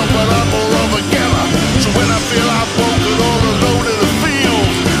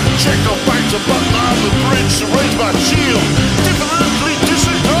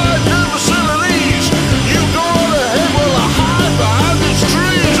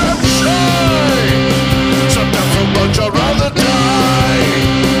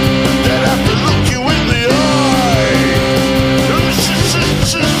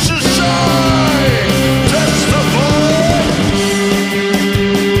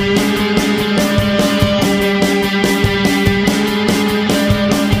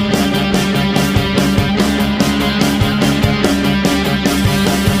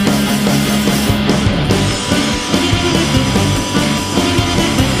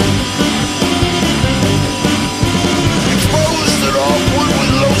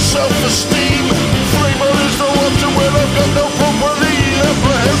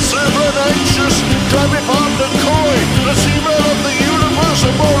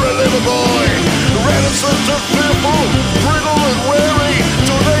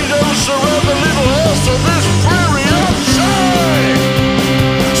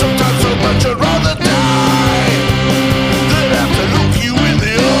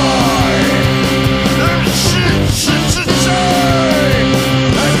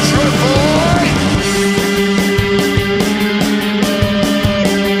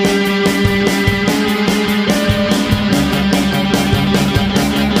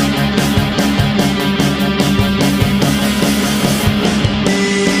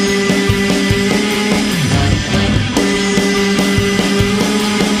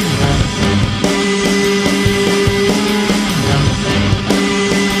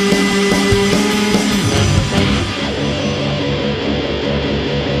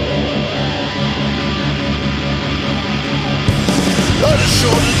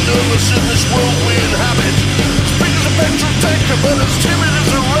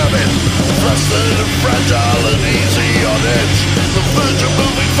flustered and fragile and easy on edge. The verge of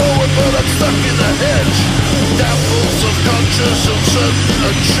moving forward, but I'm stuck in the hedge. Doubtful, subconscious, uncertain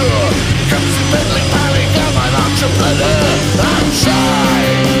and sure. Comes from meddling panic, I'm an entrepreneur. I'm shy.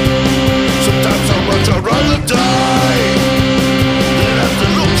 Sometimes so much I'd rather die than have to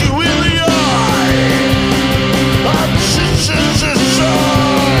look you in the eye. I'm shy,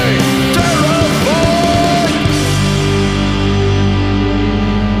 terrified.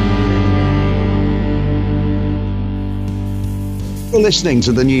 We're listening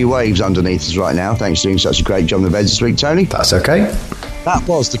to the new waves underneath us right now. Thanks for doing such a great job on the beds this week, Tony. That's okay. That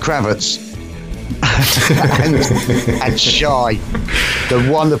was the Kravitz. and Shy. The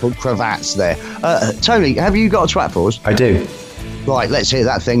wonderful cravats there. Tony, have you got a twat for us? I do. Right, let's hear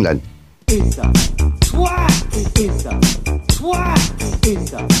that thing then. It's a twat. It's a twat.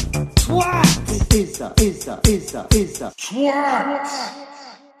 It's a twat. It's a twat.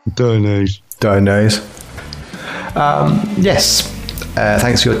 Don't know. Yes.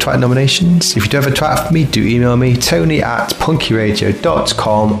 Thanks for your twat nominations. If you do have a twat for me, do email me,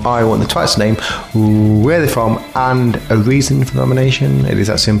 tony@punkyradio.com. I want the twat's name, where they're from, and a reason for the nomination. It is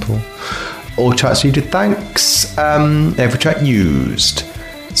that simple. All twats needed, thanks. Every twat used.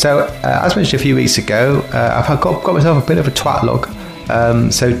 So, as mentioned a few weeks ago, I've got myself a bit of a twat log.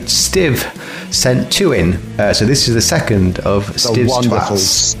 So Stiv sent 2 in. So this is the second of Stiv's wonderful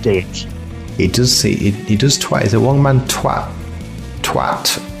twats. Stiv. He does twat. He's a one-man twat.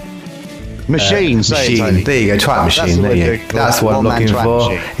 Machine, say it, machine. Tony. There you go, twat machine. That's There you go. That's what I'm One-man looking twat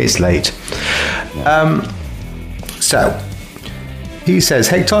for. machine. It's late. So he says,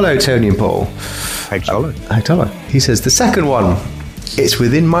 "Hey Tolo, Tony and Paul." Hey, Tolo. Hey Tolo. He says, "The second one, it's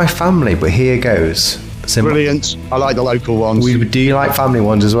within my family, but here goes." So Brilliant. I like the local ones. do you like family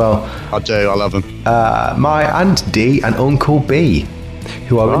ones as well? I do. I love them. My Aunt D and Uncle B,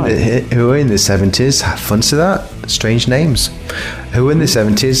 who are in the 70s, have fun to that, strange names, who in the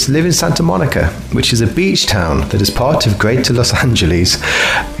 70s live in Santa Monica, which is a beach town that is part of Greater Los Angeles.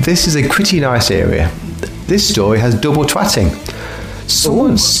 This is a pretty nice area. This story has double twatting.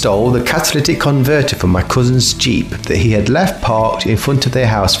 Someone stole the catalytic converter from my cousin's Jeep that he had left parked in front of their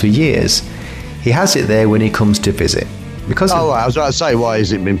house for years. He has it there when he comes to visit. Because I was about to say, why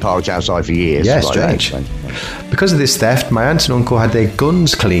has it been parked outside for years? Yeah, Like, strange. Because of this theft, my aunt and uncle had their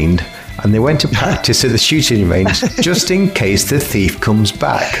guns cleaned and they went to practice at the shooting range just in case the thief comes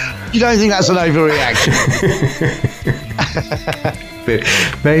back. You don't think that's an overreaction?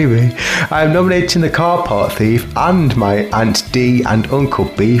 Maybe. I'm nominating the car part thief and my Aunt D and Uncle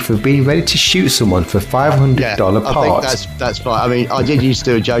B for being ready to shoot someone for $500 I parts. think that's fine. I mean, I did used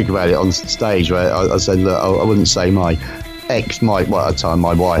to do a joke about it on stage where I said, look, I wouldn't say my at the time,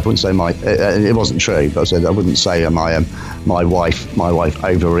 my wife, I wouldn't say it wasn't true, but I said I wouldn't say my wife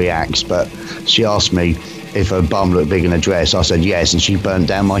overreacts, but she asked me if her bum looked big in a dress. I said yes, and she burnt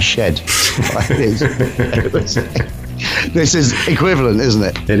down my shed. This is equivalent, isn't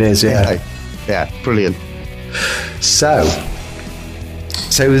it? It is, yeah. Yeah, brilliant. So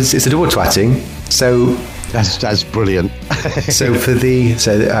it's a double twatting. So that's brilliant. So for the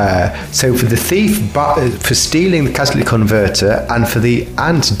thief for stealing the catalytic converter, and for the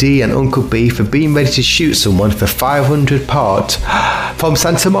Aunt D and Uncle B for being ready to shoot someone for $500 part from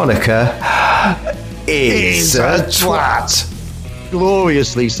Santa Monica, is a twat.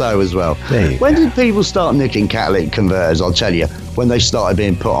 Gloriously so as well. When did people start nicking catalytic converters? I'll tell you, when they started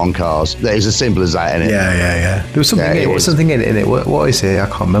being put on cars. That is as simple as that, isn't it? Yeah. There was something in it. What's something in it? What is it? I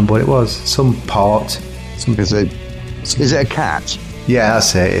can't remember what it was. Some part. Is it a cat? Yeah,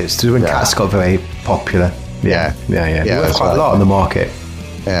 that's it. It's when cats got very popular. Yeah. There was quite a lot on the market.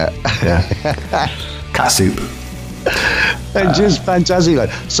 Yeah. Cat soup. And just fantastic.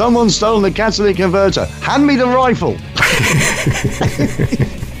 Like, someone's stolen the catalytic converter. Hand me the rifle.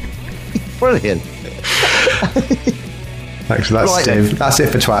 Brilliant. Thanks for that, Right, Steve. then. That's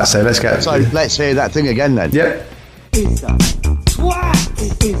it for twat. So let's go. So let's hear that thing again then. Yep. It's a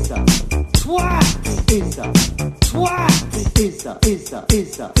twat. It's a twat. It's a twat.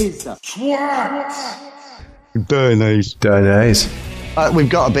 It's a twat. Very nice. Nice. We've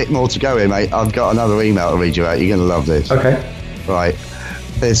got a bit more to go here, mate. I've got another email to read you out. You're going to love this. Okay. Right.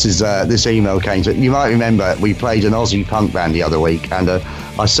 This email came to... You might remember we played an Aussie punk band the other week, and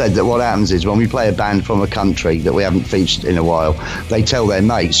I said that what happens is when we play a band from a country that we haven't featured in a while, they tell their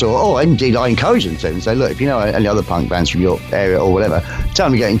mates, or indeed I encourage them to, and say, look, if you know any other punk bands from your area or whatever, tell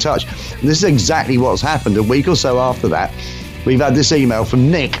them to get in touch. And this is exactly what's happened. A week or so after that, we've had this email from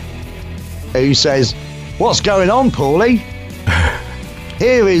Nick, who says, what's going on, Paulie?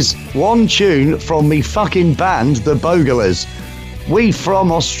 Here is one tune from me fucking band, the Boglers. We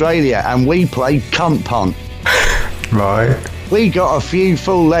from Australia and we play Cunt Punt. Right. We got a few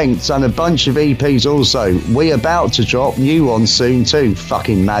full lengths and a bunch of EPs also. We about to drop new ones soon too,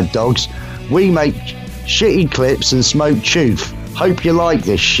 fucking mad dogs. We make shitty clips and smoke choof. Hope you like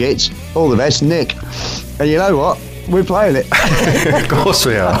this shit. All the best, Nick. And you know what? We're playing it. Of course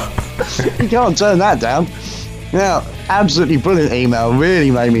we are. You can't turn that down. Now, absolutely brilliant email.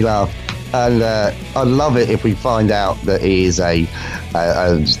 Really made me laugh. And I'd love it if we find out that he is a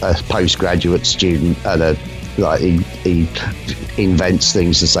postgraduate student and he invents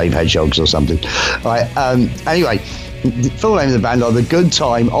things to save hedgehogs or something. Right. Anyway, the full name of the band are the Good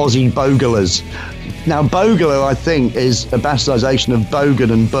Time Aussie Boglers. Now, Bogler, I think, is a bastardisation of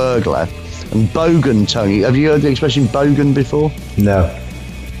bogan and burglar. And bogan, Tony, have you heard the expression bogan before? No.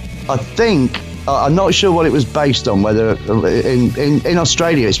 I think, I'm not sure what it was based on, whether in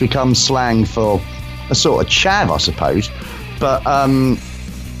Australia it's become slang for a sort of chav, I suppose. But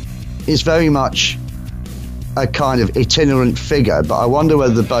it's very much a kind of itinerant figure. But I wonder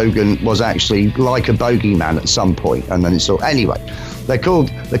whether the bogan was actually like a bogeyman at some point. And then it's all... Anyway, they're called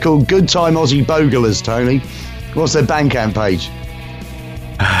Good Time Aussie Boglers, Tony. What's their Bandcamp page?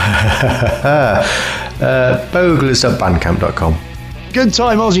 Boglers.bandcamp.com. Good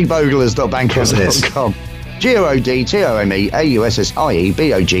Time Aussie Boglers.bandcamp.com.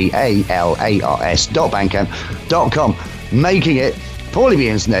 GODTOMEAUSSIEBOGALARS.bandcamp.com. Making it Paulie B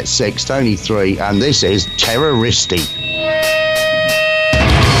Internet 6, Tony 3, and this is Terroristi.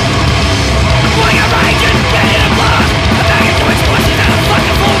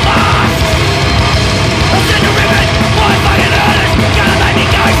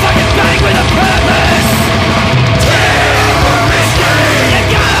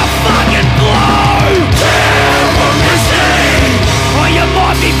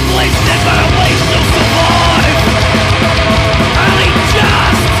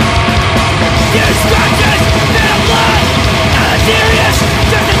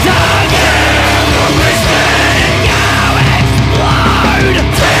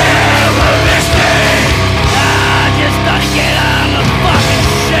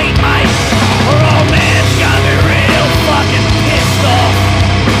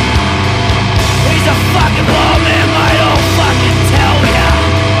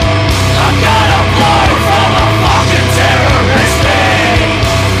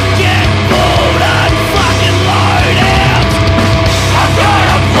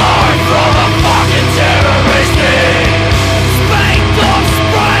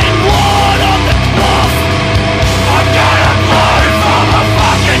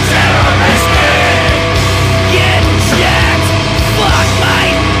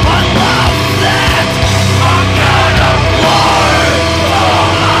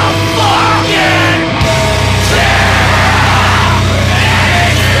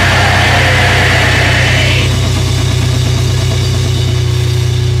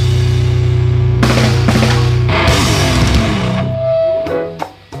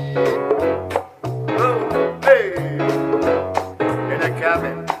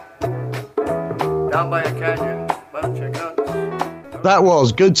 That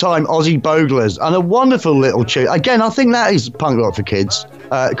was Good Time Aussie Boglers, and a wonderful little tune. Again, I think that is punk rock for kids,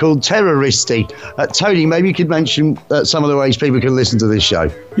 called Terroristi. Tony, maybe you could mention some of the ways people can listen to this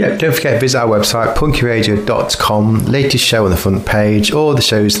show. Yeah, don't forget to visit our website, punkyradio.com. Latest show on the front page, all the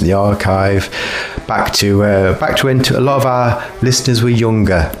shows in the archive. Back to when a lot of our listeners were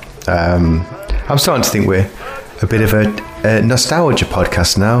younger. I'm starting to think we're a bit of a nostalgia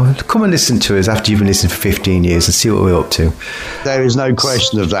podcast now. Come and listen to us after you've been listening for 15 years and see what we're up to. There is no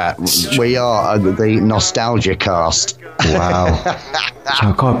question of that. We are the nostalgia cast. Wow.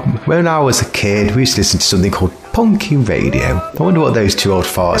 Oh God, when I was a kid, we used to listen to something called Punky Radio. I wonder what those two old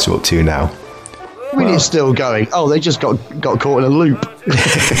farts are up to now. I mean, it's still going. Oh, they just got caught in a loop.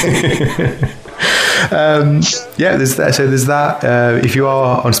 Yeah, there's that. So there's that. If you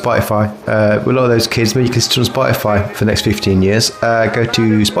are on Spotify, with a lot of those kids, maybe you can listen on Spotify for the next 15 years. Go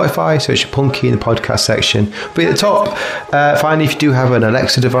to Spotify, search Punky in the podcast section. But at the top, finally, if you do have an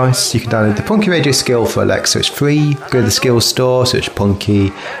Alexa device, you can download the Punky Radio skill for Alexa. It's free. Go to the skills store, search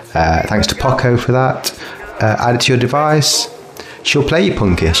Punky. Thanks to Poco for that. Add it to your device. She'll play you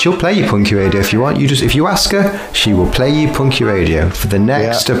Punky. She'll play you Punky Radio if you want. If you ask her, she will play you Punky Radio for the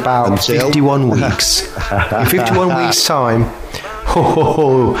next about 51 weeks. In 51 weeks' time,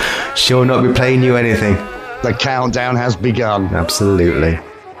 she'll not be playing you anything. The countdown has begun. Absolutely.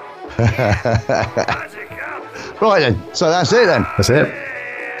 Right then. So that's it then. That's it.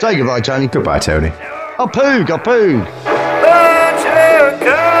 Say goodbye, Tony. Goodbye, Tony. I'll poog. I'll poog.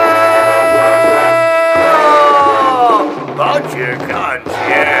 out you cunt,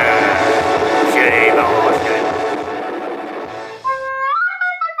 yeah.